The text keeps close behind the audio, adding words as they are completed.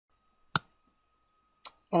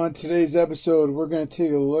On today's episode, we're going to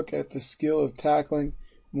take a look at the skill of tackling.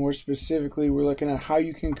 More specifically, we're looking at how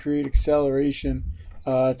you can create acceleration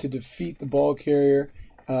to defeat the ball carrier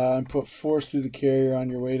and put force through the carrier on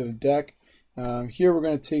your way to the deck. Here we're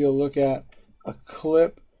going to take a look at a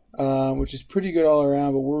clip, which is pretty good all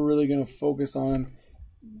around, but we're really going to focus on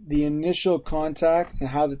the initial contact and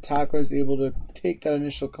how the tackler is able to take that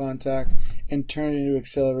initial contact and turn it into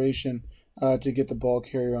acceleration to get the ball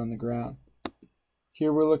carrier on the ground.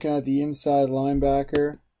 Here we're looking at the inside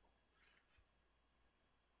linebacker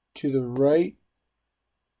to the right.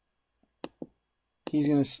 He's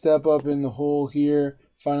going to step up in the hole here,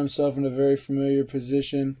 find himself in a very familiar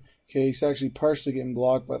position. Okay, he's actually partially getting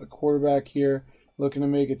blocked by the quarterback here, looking to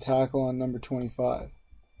make a tackle on number 25.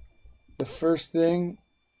 The first thing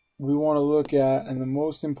we want to look at, and the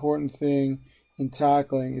most important thing in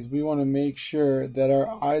tackling, is we want to make sure that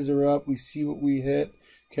our eyes are up, we see what we hit,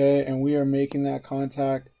 okay, and we are making that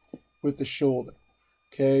contact with the shoulder.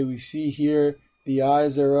 Okay, we see here the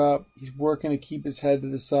eyes are up. He's working to keep his head to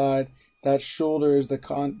the side. That shoulder is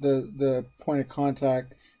the point of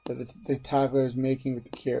contact that the tackler is making with the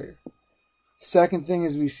carrier. Second thing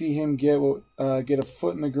is we see him get a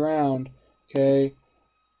foot in the ground. Okay,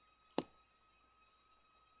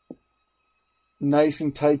 nice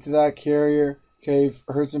and tight to that carrier. Okay, I've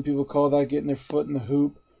heard some people call that getting their foot in the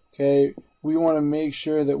hoop. Okay, we want to make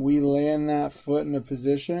sure that we land that foot in a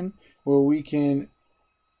position where we can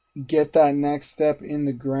get that next step in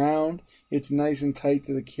the ground. It's nice and tight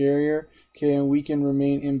to the carrier. Okay, and we can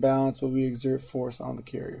remain in balance while we exert force on the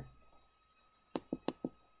carrier.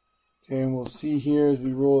 Okay, and we'll see here as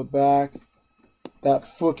we roll it back, that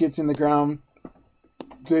foot gets in the ground,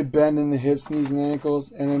 good bend in the hips, knees, and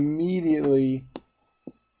ankles, and immediately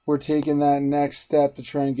we're taking that next step to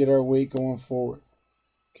try and get our weight going forward.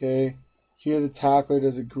 Okay, here the tackler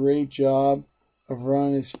does a great job of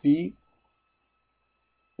running his feet.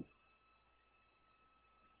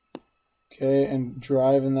 Okay, and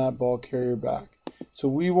driving that ball carrier back. So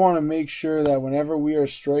we want to make sure that whenever we are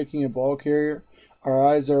striking a ball carrier, our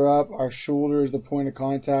eyes are up, our shoulder is the point of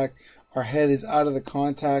contact, our head is out of the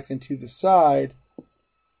contact and to the side.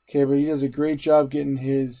 Okay, but he does a great job getting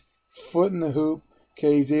his foot in the hoop.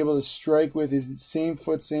 Okay, he's able to strike with his same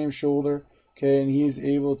foot, same shoulder. Okay, and he is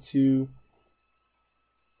able to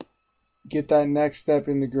get that next step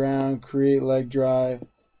in the ground, create leg drive,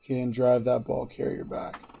 okay, and drive that ball carrier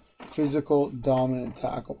back. Physical, dominant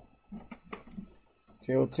tackle.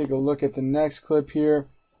 Okay, we'll take a look at the next clip here.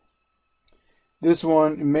 This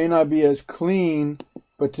one, it may not be as clean,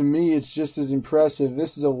 but to me it's just as impressive.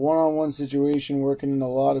 This is a one-on-one situation working in a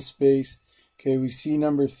lot of space. Okay, we see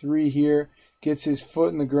number 3 here, gets his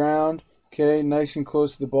foot in the ground. Okay, nice and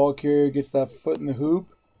close to the ball carrier, gets that foot in the hoop.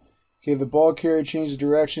 Okay, the ball carrier changes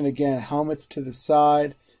direction again, helmet's to the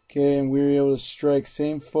side. Okay, and we're able to strike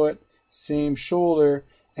same foot, same shoulder,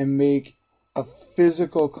 and make a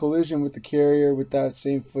physical collision with the carrier with that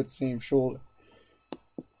same foot, same shoulder.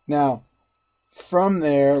 Now, from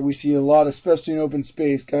there, we see a lot, especially in open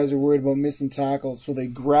space, guys are worried about missing tackles, so they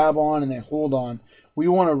grab on and they hold on. We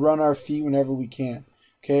want to run our feet whenever we can.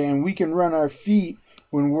 Okay, and we can run our feet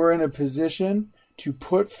when we're in a position to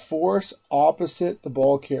put force opposite the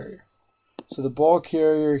ball carrier. So the ball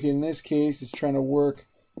carrier in this case is trying to work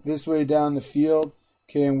this way down the field.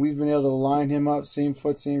 Okay, and we've been able to line him up, same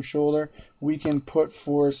foot, same shoulder. We can put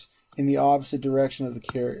force in the opposite direction of the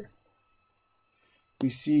carrier. We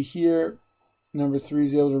see here, number 3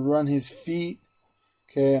 is able to run his feet,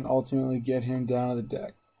 okay, and ultimately get him down to the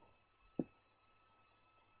deck.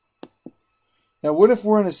 Now, what if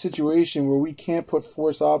we're in a situation where we can't put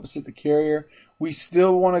force opposite the carrier? We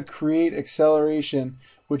still want to create acceleration,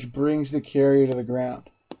 which brings the carrier to the ground.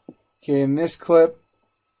 Okay, in this clip,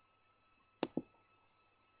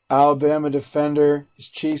 Alabama defender is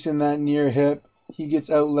chasing that near hip. He gets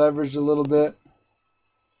out leveraged a little bit.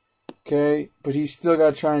 Okay, but he's still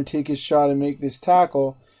got to try and take his shot and make this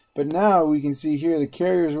tackle. But now we can see here the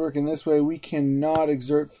carrier is working this way. We cannot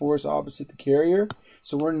exert force opposite the carrier.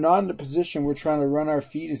 So we're not in a position where trying to run our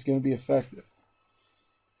feet is going to be effective.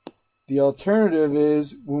 The alternative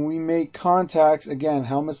is when we make contacts, again,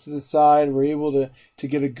 helmets to the side, we're able to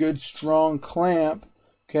get a good strong clamp.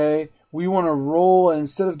 Okay, we want to roll, and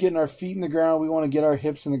instead of getting our feet in the ground, we want to get our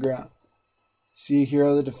hips in the ground. See here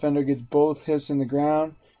how the defender gets both hips in the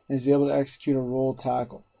ground and is able to execute a roll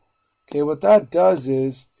tackle. Okay, what that does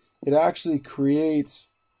is it actually creates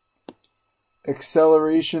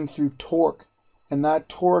acceleration through torque, and that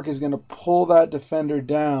torque is going to pull that defender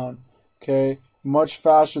down, okay, much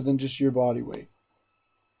faster than just your body weight.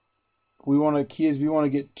 We want to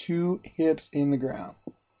get 2 hips in the ground.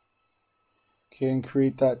 Okay, and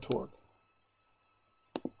create that torque.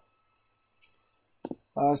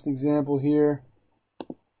 Last example here.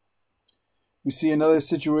 We see another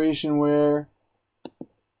situation where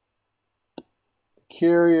the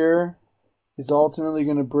carrier is ultimately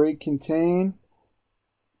going to break contain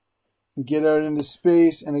and get out into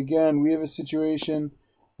space. And again, we have a situation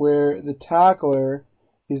where the tackler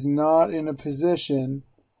is not in a position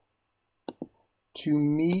to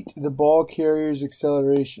meet the ball carrier's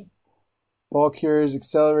acceleration. Ball carrier is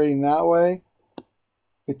accelerating that way.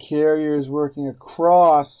 The carrier is working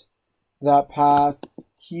across that path.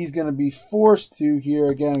 He's going to be forced to here.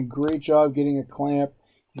 Again, great job getting a clamp.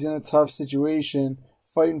 He's in a tough situation,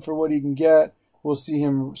 fighting for what he can get. We'll see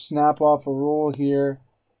him snap off a roll here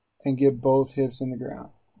and get both hips in the ground.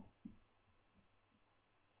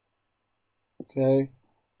 Okay,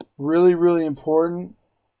 really, really important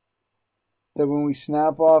that when we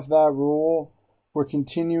snap off that roll, we're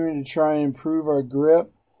continuing to try and improve our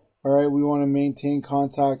grip. All right, we want to maintain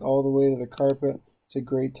contact all the way to the carpet. It's a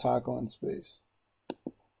great tackle in space.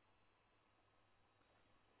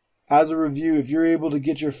 As a review, if you're able to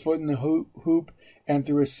get your foot in the hoop and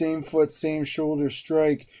through a same foot, same shoulder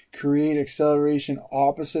strike, create acceleration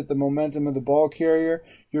opposite the momentum of the ball carrier,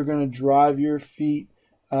 you're going to drive your feet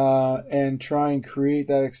and try and create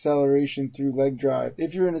that acceleration through leg drive.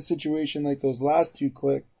 If you're in a situation like those last two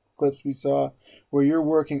clips we saw, where you're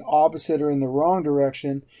working opposite or in the wrong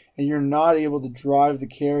direction and you're not able to drive the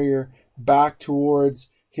carrier back towards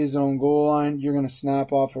his own goal line, you're going to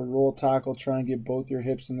snap off a roll tackle, try and get both your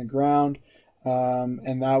hips in the ground,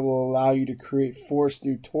 and that will allow you to create force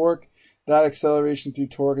through torque. That acceleration through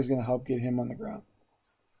torque is going to help get him on the ground.